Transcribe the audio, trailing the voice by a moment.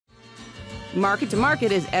Market to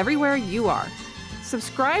Market is everywhere you are.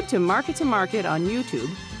 Subscribe to Market on YouTube,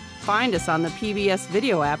 find us on the PBS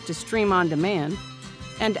video app to stream on demand,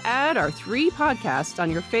 and add our 3 podcasts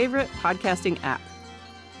on your favorite podcasting app.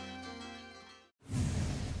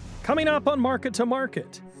 Coming up on Market to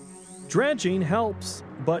Market, dredging helps,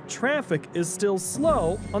 but traffic is still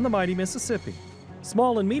slow on the mighty Mississippi.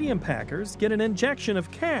 Small and medium packers get an injection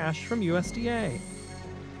of cash from USDA.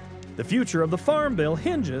 The future of the Farm Bill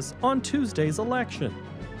hinges on Tuesday's election.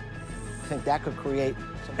 I think that could create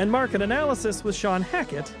And market analysis with Shawn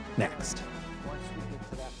Hackett next.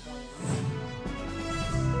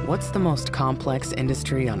 What's the most complex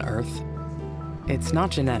industry on Earth? It's not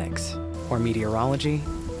genetics, or meteorology,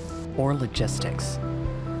 or logistics.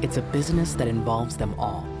 It's a business that involves them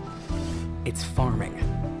all. It's farming.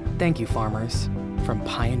 Thank you, farmers, from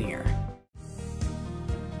Pioneer.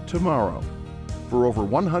 Tomorrow. For over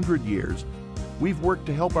 100 years, we've worked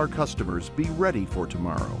to help our customers be ready for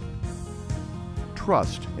tomorrow.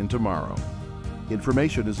 Trust in tomorrow.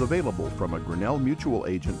 Information is available from a Grinnell Mutual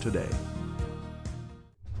agent today.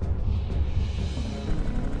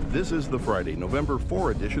 This is the Friday, November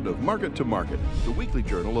 4 edition of Market to Market, the weekly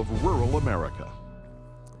journal of rural America.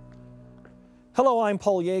 Hello, I'm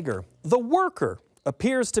Paul Yeager. The worker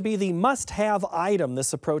appears to be the must-have item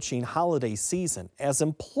this approaching holiday season, as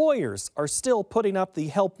employers are still putting up the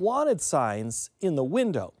help wanted signs in the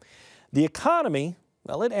window. The economy,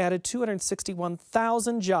 well, it added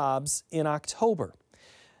 261,000 jobs in October.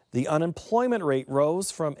 The unemployment rate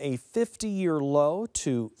rose from a 50-year low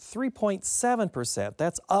to 3.7%.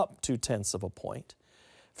 That's up 0.2 of a point.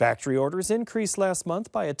 Factory orders increased last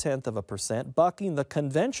month by 0.1%, bucking the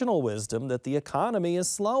conventional wisdom that the economy is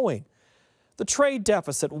slowing. The trade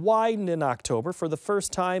deficit widened in October for the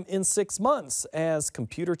first time in 6 months as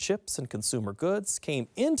computer chips and consumer goods came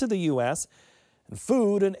into the U.S. and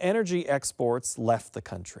food and energy exports left the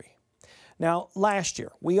country. Now, last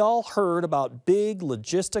year, we all heard about big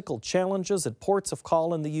logistical challenges at ports of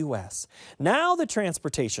call in the U.S. Now the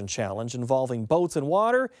transportation challenge involving boats and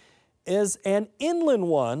water is an inland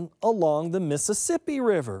one along the Mississippi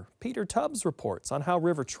River. Peter Tubbs reports on how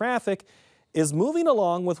river traffic is moving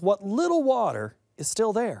along with what little water is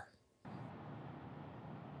still there.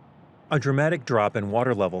 A dramatic drop in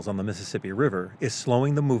water levels on the Mississippi River is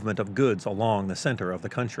slowing the movement of goods along the center of the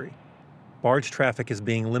country. Barge traffic is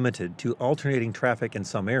being limited to alternating traffic in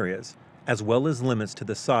some areas, as well as limits to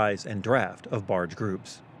the size and draft of barge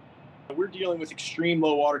groups. We're dealing with extreme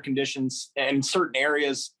low water conditions in certain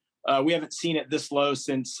areas. We haven't seen it this low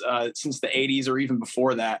since the 80s or even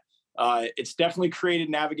before that. It's definitely created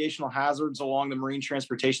navigational hazards along the marine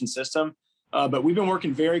transportation system. But we've been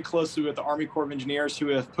working very closely with the Army Corps of Engineers, who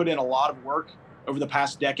have put in a lot of work over the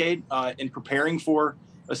past decade in preparing for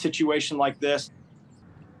a situation like this.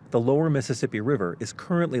 The lower Mississippi River is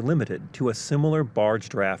currently limited to a similar barge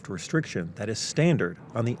draft restriction that is standard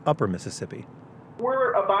on the upper Mississippi.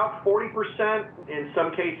 We're about 40%, in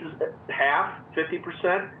some cases half,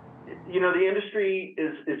 50%. You know, the industry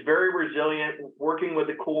is very resilient, working with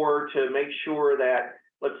the Corps to make sure that,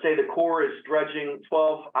 let's say the Corps is dredging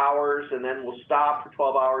 12 hours and then will stop for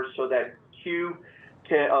 12 hours so that queue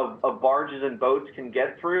of barges and boats can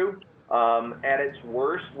get through. At its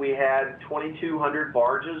worst, we had 2,200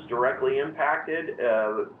 barges directly impacted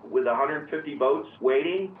with 150 boats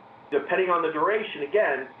waiting. Depending on the duration,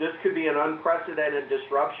 again, this could be an unprecedented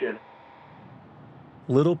disruption.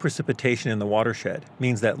 Little precipitation in the watershed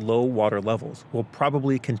means that low water levels will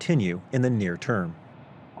probably continue in the near term.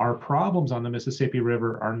 Our problems on the Mississippi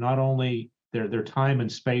River are not only they're time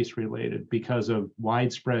and space related because of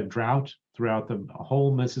widespread drought throughout the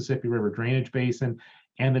whole Mississippi River drainage basin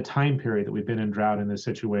and the time period that we've been in drought in this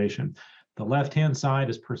situation. The left-hand side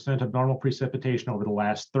is percent of normal precipitation over the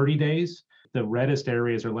last 30 days. The reddest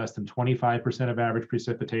areas are less than 25% of average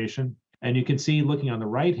precipitation. And you can see, looking on the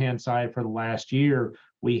right-hand side for the last year,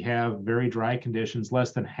 we have very dry conditions,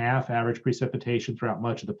 less than half average precipitation throughout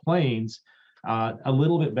much of the plains, a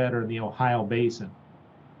little bit better in the Ohio Basin.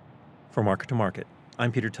 For Market to Market,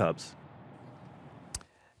 I'm Peter Tubbs.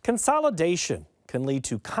 Consolidation can lead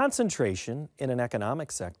to concentration in an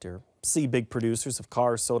economic sector. See big producers of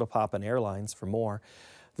cars, soda pop, and airlines for more.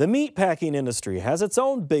 The meatpacking industry has its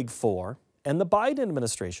own big four, and the Biden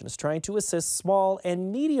administration is trying to assist small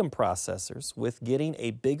and medium processors with getting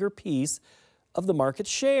a bigger piece of the market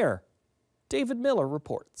share. David Miller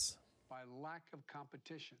reports. By lack of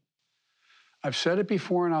competition. I've said it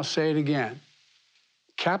before and I'll say it again.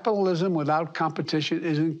 Capitalism without competition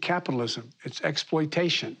isn't capitalism, it's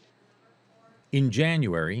exploitation. In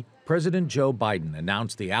January, President Joe Biden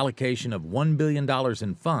announced the allocation of $1 billion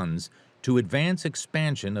in funds to advance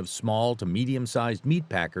expansion of small to medium-sized meat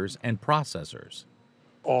packers and processors.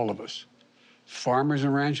 All of us. Farmers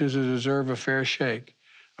and ranchers deserve a fair shake.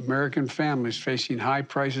 American families facing high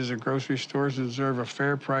prices at grocery stores deserve a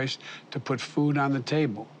fair price to put food on the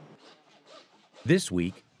table. This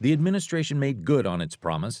week, the administration made good on its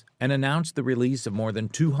promise and announced the release of more than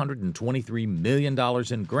 $223 million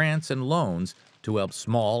in grants and loans to help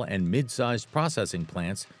small and mid-sized processing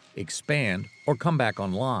plants expand or come back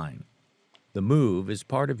online. The move is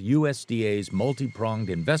part of USDA's multi-pronged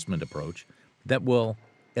investment approach that will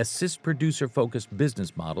assist producer-focused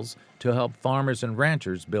business models to help farmers and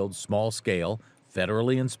ranchers build small-scale,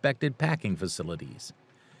 federally inspected packing facilities,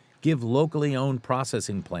 give locally owned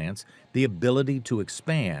processing plants the ability to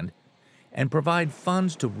expand, and provide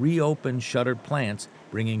funds to reopen shuttered plants,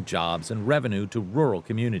 bringing jobs and revenue to rural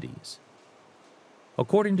communities.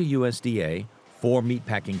 According to USDA, 4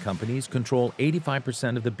 meatpacking companies control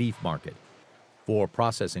 85% of the beef market, 4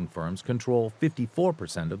 processing firms control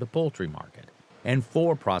 54% of the poultry market, and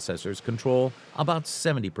 4 processors control about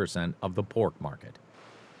 70% of the pork market.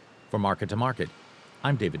 For Market to Market,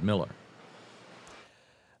 I'm David Miller.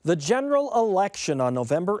 The general election on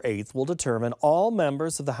November 8th will determine all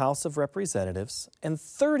members of the House of Representatives and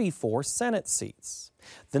 34 Senate seats.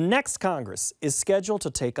 The next Congress is scheduled to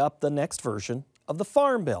take up the next version of the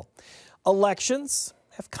Farm Bill. Elections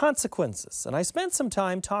have consequences, and I spent some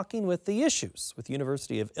time talking with the issues with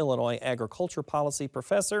University of Illinois agriculture policy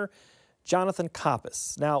professor Jonathan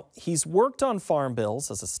Koppes. Now, he's worked on farm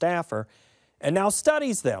bills as a staffer and now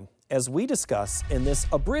studies them, as we discuss in this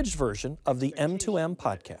abridged version of the M2M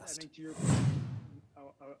podcast.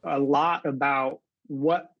 A lot about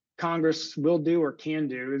what Congress will do or can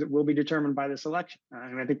do will be determined by this election.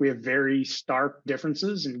 And I think we have very stark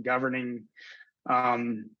differences in governing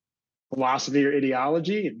philosophy or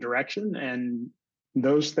ideology and direction, and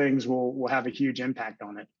those things will have a huge impact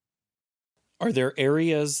on it. Are there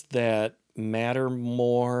areas that matter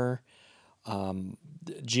more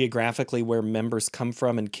geographically, where members come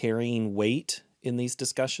from and carrying weight in these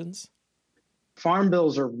discussions? Farm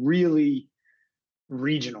bills are really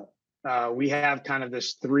regional. We have kind of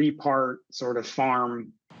this 3-part sort of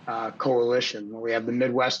farm coalition where we have the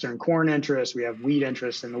Midwestern corn interest, we have wheat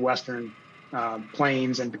interest in the Western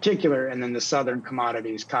plains in particular, and then the Southern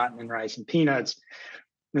commodities, cotton and rice and peanuts.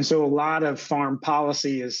 And so a lot of farm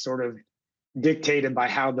policy is sort of dictated by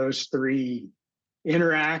how those 3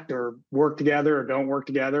 interact or work together or don't work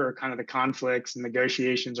together, or kind of the conflicts and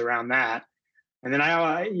negotiations around that. And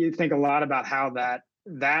then you think a lot about how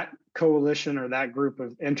that coalition or that group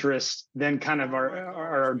of interests then kind of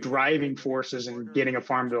are driving forces in getting a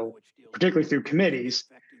farm bill, particularly through committees.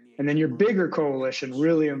 And then your bigger coalition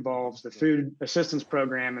really involves the food assistance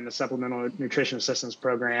program and the supplemental nutrition assistance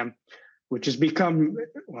program, which has become,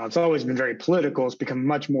 well, it's always been very political. It's become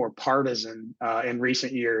much more partisan in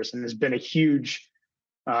recent years, and has been a huge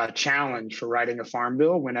challenge for writing a farm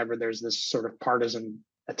bill whenever there's this sort of partisan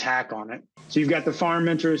attack on it. So you've got the farm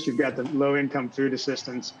interest, you've got the low-income food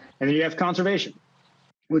assistance, and then you have conservation,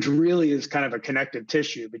 which really is kind of a connective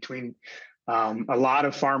tissue between a lot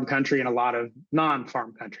of farm country and a lot of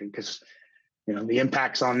non-farm country, because the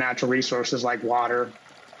impacts on natural resources like water,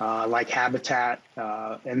 like habitat,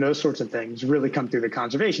 and those sorts of things really come through the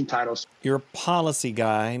conservation titles. You're a policy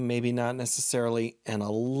guy, maybe not necessarily an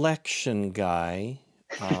election guy.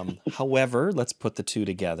 However, let's put the two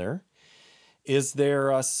together. Is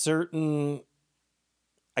there a certain,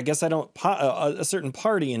 a certain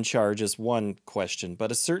party in charge is one question,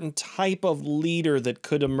 but a certain type of leader that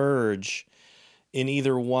could emerge in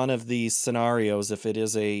either one of these scenarios, if it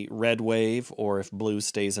is a red wave or if blue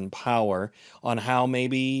stays in power, on how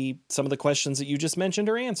maybe some of the questions that you just mentioned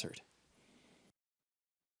are answered?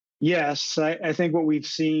 Yes, I think what we've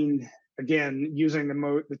seen, again, using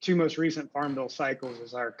the 2 most recent farm bill cycles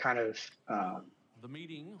as our kind of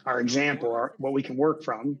our example, what we can work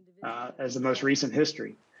from as the most recent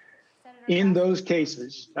history. In those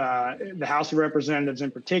cases, the House of Representatives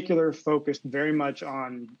in particular focused very much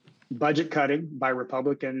on budget cutting by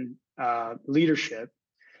Republican leadership.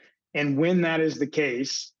 And when that is the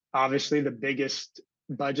case, obviously the biggest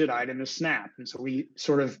budget item is SNAP. And so we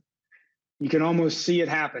sort of, you can almost see it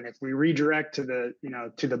happen. If we redirect to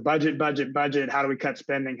the budget, how do we cut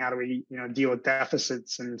spending? How do we, deal with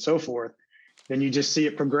deficits and so forth? Then you just see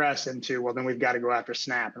it progress into, well, then we've got to go after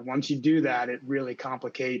SNAP. And once you do that, it really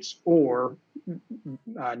complicates or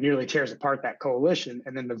nearly tears apart that coalition.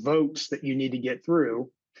 And then the votes that you need to get through,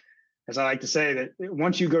 as I like to say, that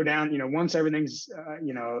once you go down, once everything's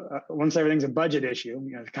a budget issue,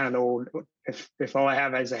 kind of the old, if all I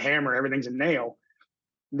have is a hammer, everything's a nail.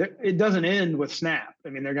 it doesn't end with SNAP. I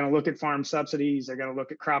mean, they're going to look at farm subsidies. They're going to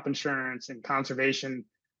look at crop insurance and conservation.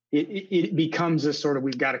 It becomes this sort of,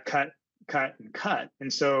 we've got to cut.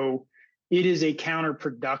 And so it is a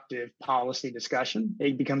counterproductive policy discussion.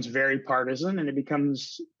 It becomes very partisan, and it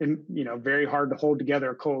becomes, very hard to hold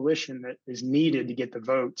together a coalition that is needed to get the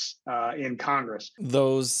votes in Congress.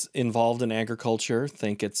 Those involved in agriculture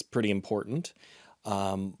think it's pretty important.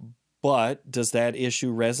 But does that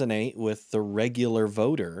issue resonate with the regular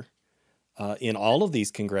voter in all of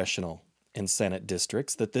these congressional and Senate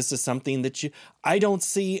districts, that this is something that I don't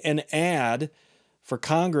see an ad for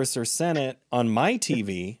Congress or Senate on my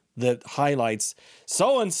TV that highlights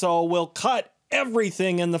so-and-so will cut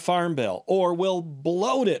everything in the Farm Bill or will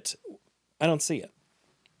bloat it. I don't see it.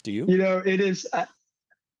 Do you? It is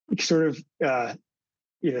sort of,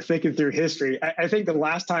 thinking through history. I think the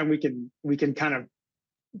last time we can kind of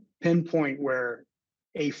pinpoint where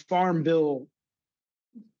a Farm Bill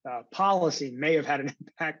policy may have had an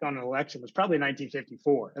impact on an election was probably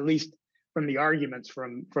 1954, at least from the arguments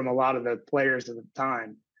from a lot of the players at the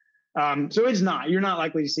time. So you're not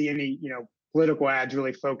likely to see any, political ads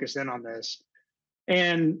really focus in on this.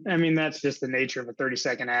 And I mean, that's just the nature of a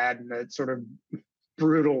 30-second ad and the sort of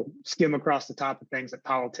brutal skim across the top of things that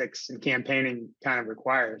politics and campaigning kind of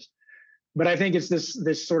requires. But I think it's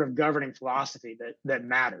this sort of governing philosophy that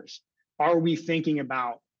matters. Are we thinking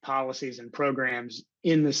about policies and programs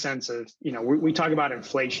in the sense of, we talk about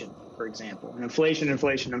inflation, for example, and inflation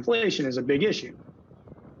is a big issue.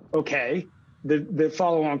 Okay, the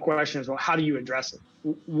follow-on question is, well, how do you address it?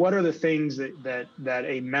 What are the things that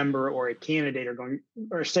a member or a candidate are going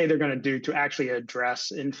or say they're going to do to actually address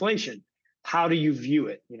inflation? How do you view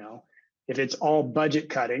it? If it's all budget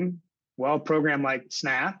cutting, well, a program like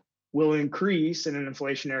SNAP will increase in an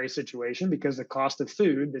inflationary situation because the cost of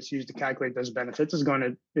food that's used to calculate those benefits is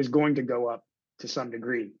going to go up to some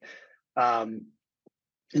degree. And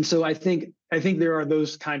so I think there are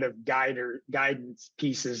those kind of guidance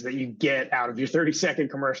pieces that you get out of your 30-second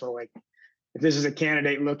commercial. Like if this is a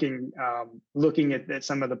candidate looking at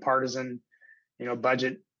some of the partisan,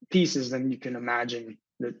 budget pieces, then you can imagine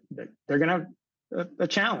that they're going to have a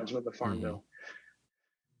challenge with the Farm Bill.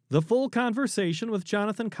 The full conversation with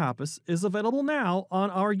Jonathan Koppas is available now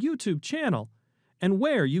on our YouTube channel and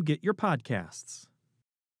where you get your podcasts.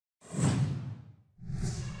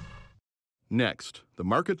 Next, the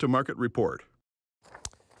market-to-market report.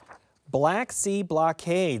 Black Sea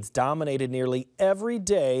blockades dominated nearly every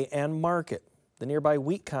day and market. The nearby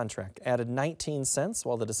wheat contract added 19 cents,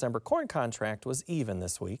 while the December corn contract was even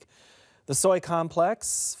this week. The soy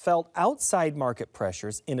complex felt outside market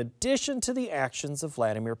pressures in addition to the actions of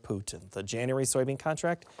Vladimir Putin. The January soybean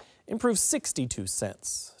contract improved 62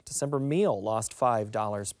 cents. December meal lost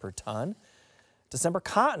 $5 per ton. December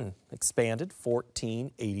cotton expanded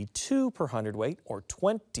 $14.82 per hundredweight, or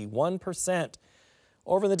 21%.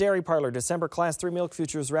 Over in the dairy parlor, December Class 3 milk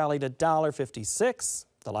futures rallied $1.56.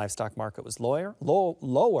 The livestock market was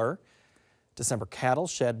lower. December cattle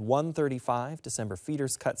shed $1.35. December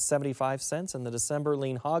feeders cut 75 cents, and the December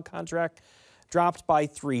lean hog contract dropped by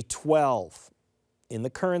 $3.12. In the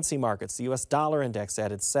currency markets, the U.S. dollar index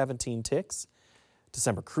added 17 ticks.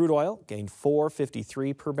 December crude oil gained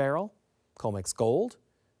 $4.53 per barrel. COMEX gold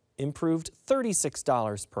improved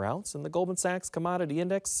 $36 per ounce, and the Goldman Sachs commodity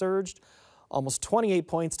index surged almost 28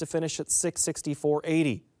 points to finish at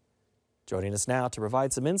 664.80. Joining us now to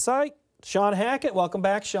provide some insight, Shawn Hackett. Welcome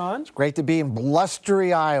back, Shawn. It's great to be in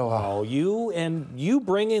blustery Iowa. Oh, you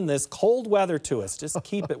bring in this cold weather to us. Just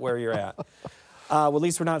keep it where you're at. Well, at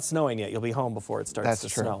least we're not snowing yet. You'll be home before it starts to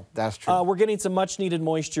snow. That's true. We're getting some much-needed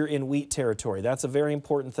moisture in wheat territory. That's a very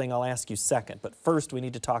important thing. I'll ask you second. But first, we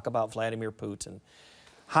need to talk about Vladimir Putin.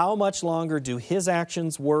 How much longer do his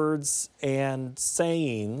actions, words, and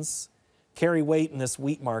sayings carry weight in this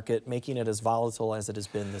wheat market, making it as volatile as it has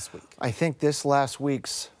been this week? I think this last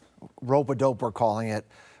week's rope-a-dope, we're calling it,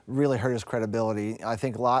 really hurt his credibility. I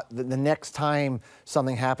think the next time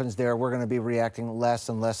something happens there, we're going to be reacting less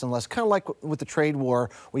and less and less. Kind of like with the trade war,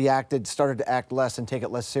 we started to act less and take it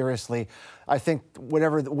less seriously. I think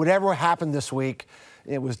whatever happened this week,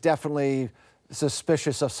 it was definitely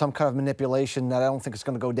suspicious of some kind of manipulation that I don't think is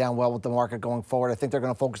going to go down well with the market going forward. I think they're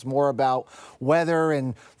going to focus more about weather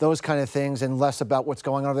and those kind of things and less about what's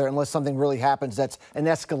going on there unless something really happens that's an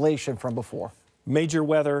escalation from before. Major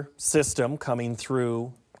weather system coming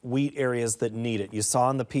through wheat areas that need it. You saw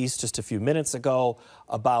in the piece just a few minutes ago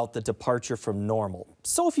about the departure from normal.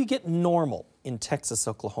 So if you get normal in Texas,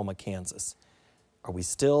 Oklahoma, Kansas, are we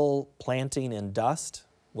still planting in dust?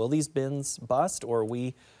 Will these bins bust, or are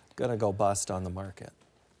we going to go bust on the market?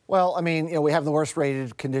 Well, I mean, we have the worst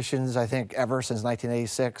rated conditions, I think, ever since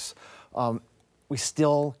 1986. We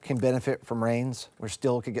still can benefit from rains. We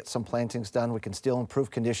still could get some plantings done. We can still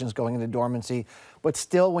improve conditions going into dormancy. But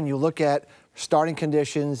still, when you look at starting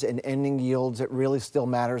conditions and ending yields, it really still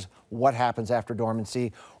matters what happens after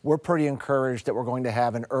dormancy. We're pretty encouraged that we're going to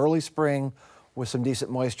have an early spring with some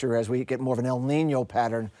decent moisture as we get more of an El Nino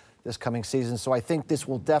pattern this coming season. So I think this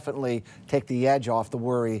will definitely take the edge off the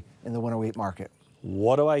worry in the winter wheat market.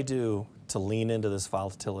 What do I do to lean into this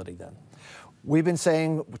volatility then? We've been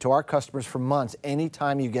saying to our customers for months,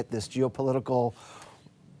 anytime you get this geopolitical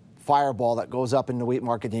fireball that goes up in the wheat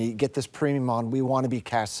market and you get this premium on, we want to be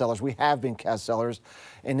cash sellers. We have been cash sellers,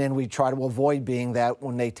 and then we try to avoid being that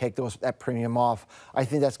when they take that premium off. I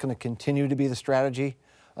think that's going to continue to be the strategy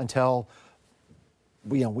until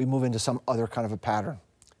we move into some other kind of a pattern.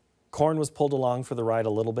 Corn was pulled along for the ride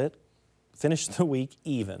a little bit, finished the week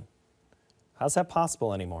even. How's that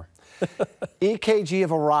possible anymore? EKG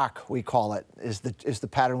of a rock, we call it, is the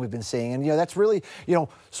pattern we've been seeing. And, that's really,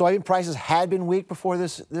 soybean prices had been weak before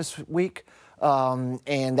this week,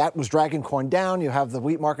 and that was dragging corn down. You have the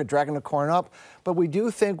wheat market dragging the corn up. But we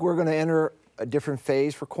do think we're going to enter a different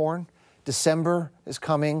phase for corn. December is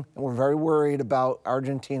coming, and we're very worried about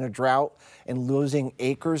Argentina drought and losing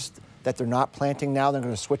acres that they're not planting now. They're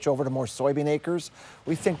going to switch over to more soybean acres.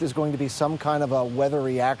 We think there's going to be some kind of a weather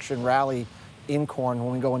reaction rally in corn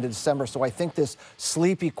when we go into December. So I think this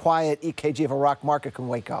sleepy, quiet EKG of a rock market can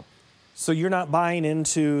wake up. So you're not buying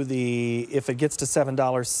into the, if it gets to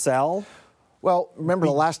 $7, sell? Well, remember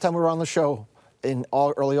the last time we were on the show in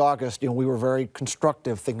early August, we were very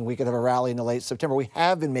constructive, thinking we could have a rally in the late September. We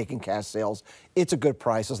have been making cash sales. It's a good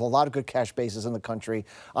price. There's a lot of good cash bases in the country.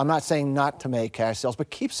 I'm not saying not to make cash sales, but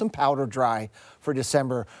keep some powder dry for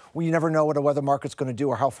December. You never know what a weather market's going to do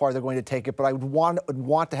or how far they're going to take it, but I would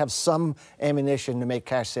want to have some ammunition to make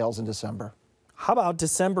cash sales in December. How about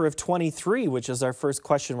December of 23, which is our first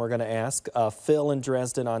question we're going to ask. Phil in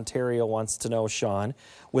Dresden, Ontario wants to know, Shawn,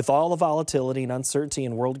 with all the volatility and uncertainty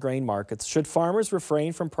in world grain markets, should farmers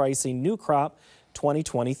refrain from pricing new crop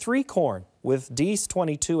 2023 corn with D's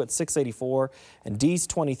 22 at $6.84 and D's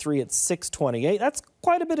 23 at $6.28? That's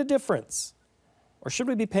quite a bit of difference. Or should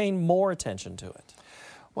we be paying more attention to it?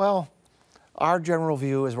 Well, our general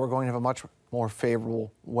view is we're going to have a much more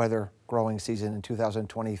favorable weather growing season in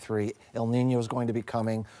 2023. El Nino is going to be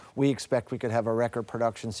coming. We expect we could have a record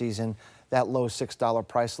production season. That low $6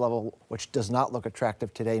 price level, which does not look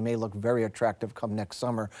attractive today, may look very attractive come next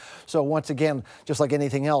summer. So once again, just like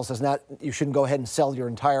anything else, you shouldn't go ahead and sell your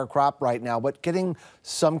entire crop right now, but getting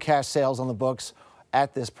some cash sales on the books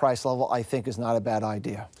at this price level, I think, is not a bad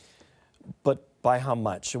idea. But by how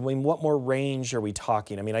much? I mean, what more range are we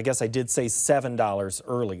talking? I mean, I guess I did say $7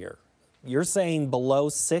 earlier. You're saying below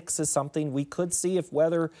 $6 is something we could see if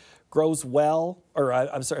weather grows well, or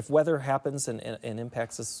I'm sorry, if weather happens and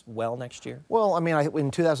impacts us well next year? Well, I mean,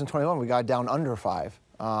 in 2021, we got down under 5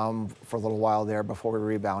 for a little while there before we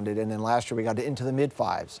rebounded. And then last year, we got into the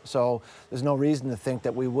mid-5s. So there's no reason to think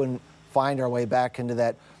that we wouldn't find our way back into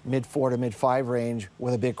that mid-4 to mid-5 range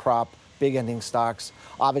with a big crop, big ending stocks.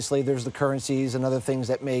 Obviously, there's the currencies and other things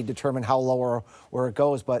that may determine how low or where it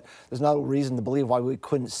goes, but there's no reason to believe why we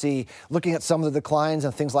couldn't see. Looking at some of the declines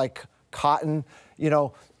and things like cotton,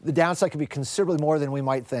 the downside could be considerably more than we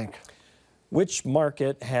might think. Which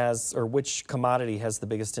market has, or which commodity has the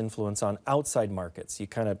biggest influence on outside markets? You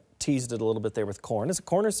kind of teased it a little bit there with corn. Is it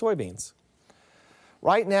corn or soybeans?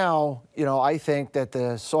 Right now, I think that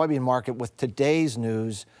the soybean market with today's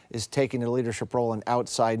news is taking a leadership role in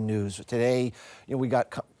outside news. Today, we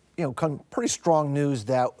got pretty strong news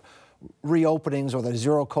that reopenings or the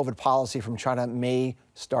zero COVID policy from China may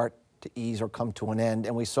start to ease or come to an end.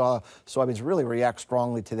 And we saw soybeans really react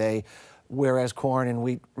strongly today, whereas corn and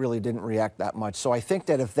wheat really didn't react that much. So I think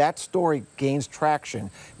that if that story gains traction,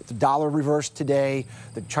 if the dollar reversed today,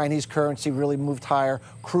 the Chinese currency really moved higher,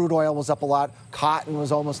 crude oil was up a lot, cotton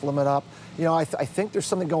was almost limit up. I think there's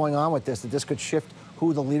something going on with this, that this could shift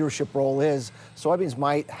who the leadership role is. Soybeans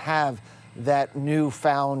might have that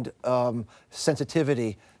newfound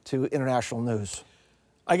sensitivity to international news.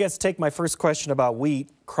 I guess take my first question about wheat,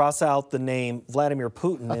 cross out the name Vladimir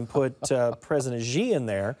Putin and put President Xi in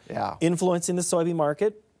there. Yeah. Influencing the soybean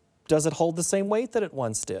market, does it hold the same weight that it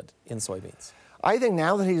once did in soybeans? I think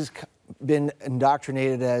now that he's been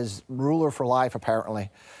indoctrinated as ruler for life, apparently,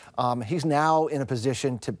 he's now in a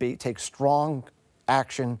position to take strong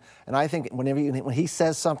action. And I think when he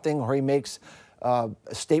says something or he makes a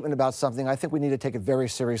statement about something, I think we need to take it very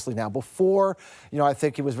seriously now. Before, I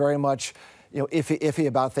think he was very much iffy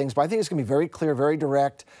about things, but I think it's going to be very clear, very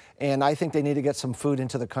direct, and I think they need to get some food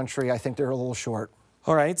into the country. I think they're a little short.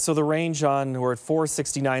 All right, so the range we're at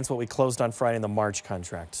 469 is what we closed on Friday in the March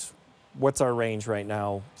contract. What's our range right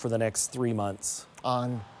now for the next 3 months?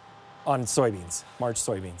 On soybeans, March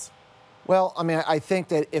soybeans. Well, I mean, I think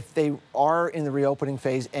that if they are in the reopening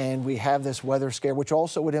phase and we have this weather scare, which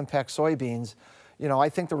also would impact soybeans, you know, I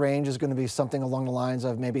think the range is going to be something along the lines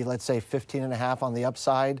of maybe, let's say, 15.5 on the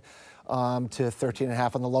upside to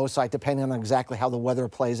 13.5 on the low side, depending on exactly how the weather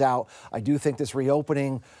plays out. I do think this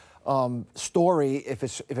reopening story, if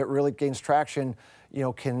it really gains traction,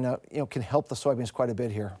 can help the soybeans quite a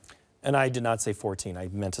bit here. And I did not say 14. I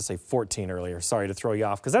meant to say 14 earlier. Sorry to throw you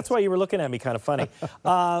off, because that's why you were looking at me kind of funny.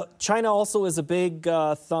 China also is a big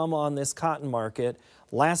thumb on this cotton market.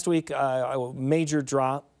 Last week, major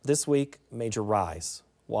drop. This week, major rise.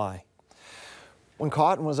 Why? When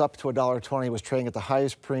cotton was up to $1.20, it was trading at the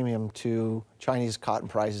highest premium to Chinese cotton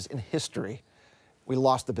prices in history. We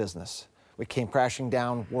lost the business. We came crashing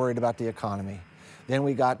down, worried about the economy. Then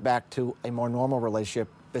we got back to a more normal relationship,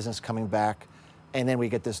 business coming back. And then we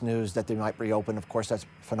get this news that they might reopen. Of course, that's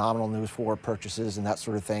phenomenal news for purchases and that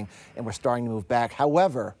sort of thing. And we're starting to move back.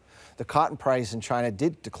 However, the cotton price in China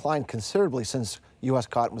did decline considerably since U.S.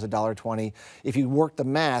 cotton was $1.20. If you work the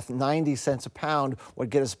math, 90 cents a pound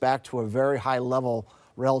would get us back to a very high level,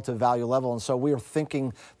 relative value level. And so we are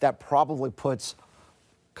thinking that probably puts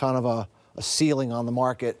kind of a ceiling on the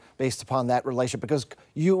market based upon that relationship, because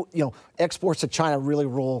exports to China really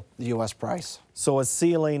rule the U.S. price. So a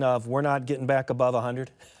ceiling of we're not getting back above 100?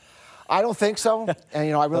 I don't think so.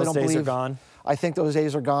 And I really don't believe those days are gone. I think those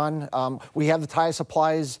days are gone. We have the tie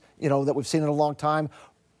supplies, that we've seen in a long time,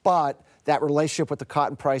 but that relationship with the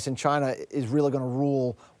cotton price in China is really going to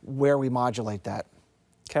rule where we modulate that.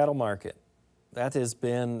 Cattle market. That has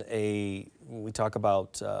been we talk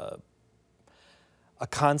about a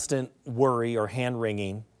constant worry or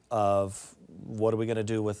hand-wringing of what are we going to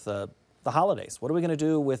do with the holidays? What are we going to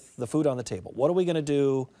do with the food on the table? What are we going to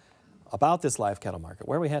do about this live cattle market?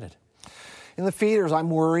 Where are we headed? In the feeders, I'm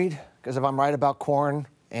worried, because if I'm right about corn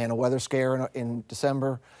and a weather scare in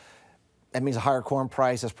December, that means a higher corn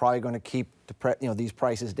price is probably going to keep these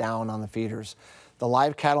prices down on the feeders. The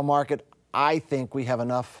live cattle market, I think we have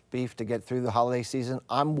enough beef to get through the holiday season.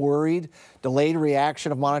 I'm worried. Delayed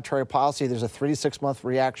reaction of monetary policy. There's a 3 to 6 month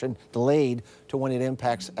reaction delayed to when it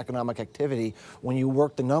impacts economic activity. When you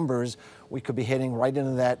work the numbers, we could be hitting right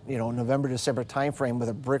into that November, December timeframe with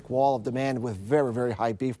a brick wall of demand with very, very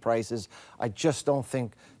high beef prices. I just don't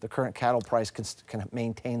think the current cattle price can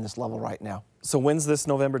maintain this level right now. So when's this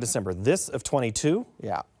November, December? This of 22?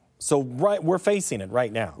 Yeah. So we're facing it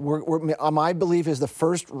right now. My belief is the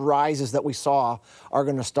first rises that we saw are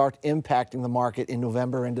going to start impacting the market in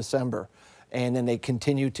November and December, and then they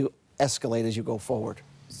continue to escalate as you go forward.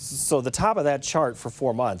 So the top of that chart for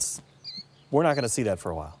 4 months, we're not going to see that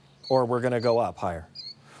for a while, or we're going to go up higher.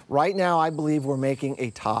 Right now, I believe we're making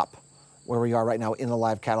a top where we are right now in the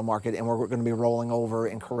live cattle market, and we're going to be rolling over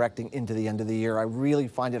and correcting into the end of the year. I really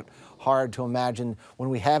find it hard to imagine when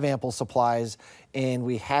we have ample supplies and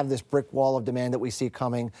we have this brick wall of demand that we see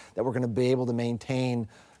coming, that we're going to be able to maintain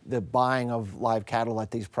the buying of live cattle at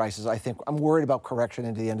these prices. I'm worried about correction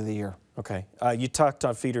into the end of the year. Okay. You talked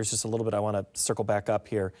on feeders just a little bit. I want to circle back up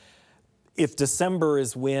here. If December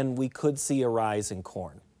is when we could see a rise in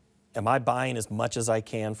corn, am I buying as much as I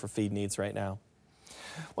can for feed needs right now?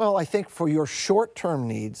 Well, I think for your short-term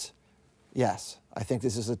needs, yes. I think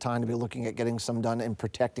this is the time to be looking at getting some done and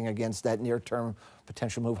protecting against that near-term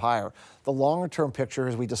potential move higher. The longer-term picture,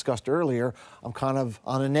 as we discussed earlier, I'm kind of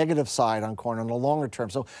on a negative side on corn on the longer term.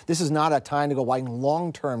 So this is not a time to go buying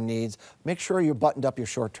long-term needs. Make sure you're buttoned up your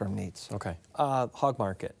short-term needs. Okay. Hog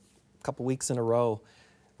market. A couple weeks in a row,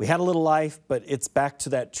 we had a little life, but it's back to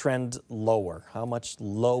that trend lower. How much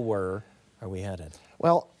lower are we headed?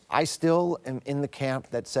 Well, I still am in the camp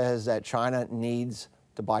that says that China needs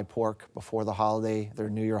to buy pork before their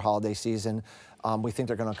New Year holiday season. We think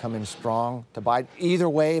they're going to come in strong to buy either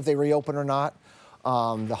way, if they reopen or not.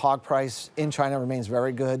 The hog price in China remains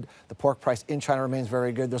very good. The pork price in China remains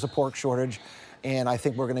very good. There's a pork shortage, and I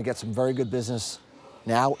think we're going to get some very good business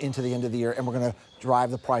now into the end of the year, and we're going to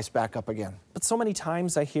drive the price back up again. But so many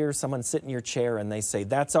times I hear someone sit in your chair and they say,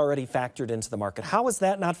 that's already factored into the market. How is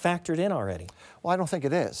that not factored in already? Well, I don't think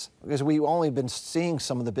it is, because we've only been seeing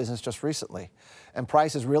some of the business just recently. And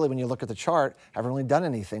prices really, when you look at the chart, haven't really done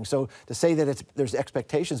anything. So to say that there's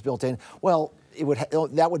expectations built in, well,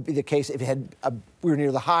 that would be the case if we were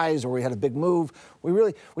near the highs or we had a big move.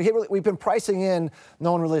 We've been pricing in,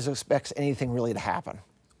 no one really expects anything really to happen.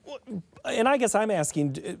 And I guess I'm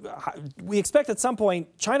asking, we expect at some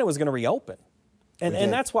point China was going to reopen.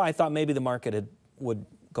 And that's why I thought maybe the market would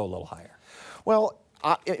go a little higher. Well,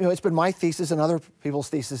 It's been my thesis and other people's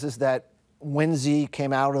thesis is that when Z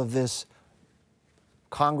came out of this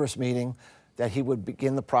Congress meeting, that he would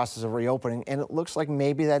begin the process of reopening, and it looks like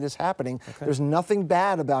maybe that is happening. Okay. There's nothing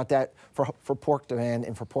bad about that for pork demand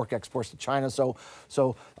and for pork exports to China. So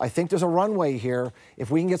I think there's a runway here.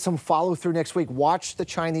 If we can get some follow through next week, watch the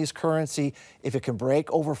Chinese currency. If it can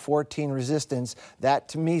break over 14 resistance, that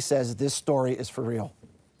to me says this story is for real.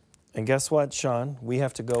 And guess what, Shawn? We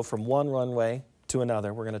have to go from one runway to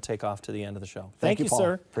another. We're going to take off to the end of the show. Thank you, Paul.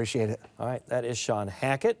 sir. Appreciate it. All right, that is Shawn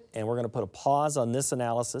Hackett, and we're going to put a pause on this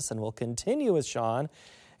analysis, and we'll continue with Shawn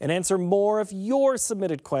and answer more of your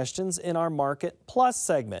submitted questions in our Market Plus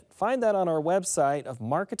segment. Find that on our website of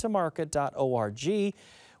markettomarket.org.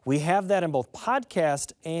 We have that in both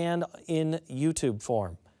podcast and in YouTube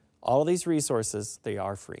form. All of these resources, they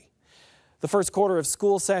are free. The first quarter of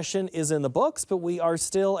school session is in the books, but we are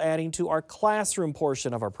still adding to our classroom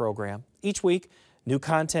portion of our program. Each week, new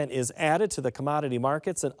content is added to the commodity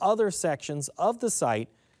markets and other sections of the site,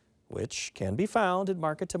 which can be found at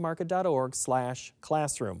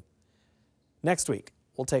markettomarket.org/classroom. Next week,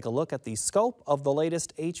 we'll take a look at the scope of the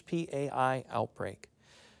latest HPAI outbreak.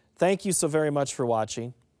 Thank you so very much for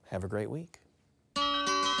watching. Have a great week.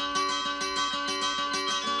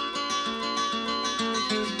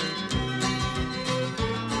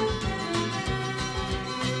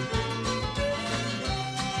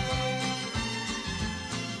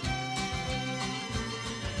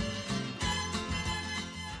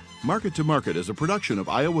 Market to Market is a production of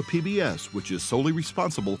Iowa PBS, which is solely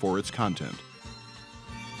responsible for its content.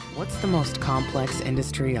 What's the most complex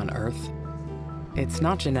industry on Earth? It's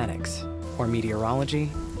not genetics, or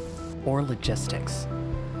meteorology, or logistics.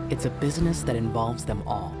 It's a business that involves them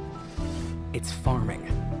all. It's farming.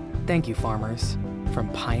 Thank you, farmers, from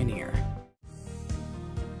Pioneer.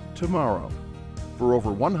 Tomorrow. For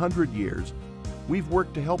over 100 years, we've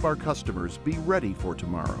worked to help our customers be ready for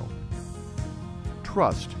tomorrow.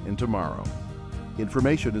 Trust in tomorrow.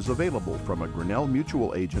 Information is available from a Grinnell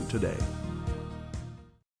Mutual agent today.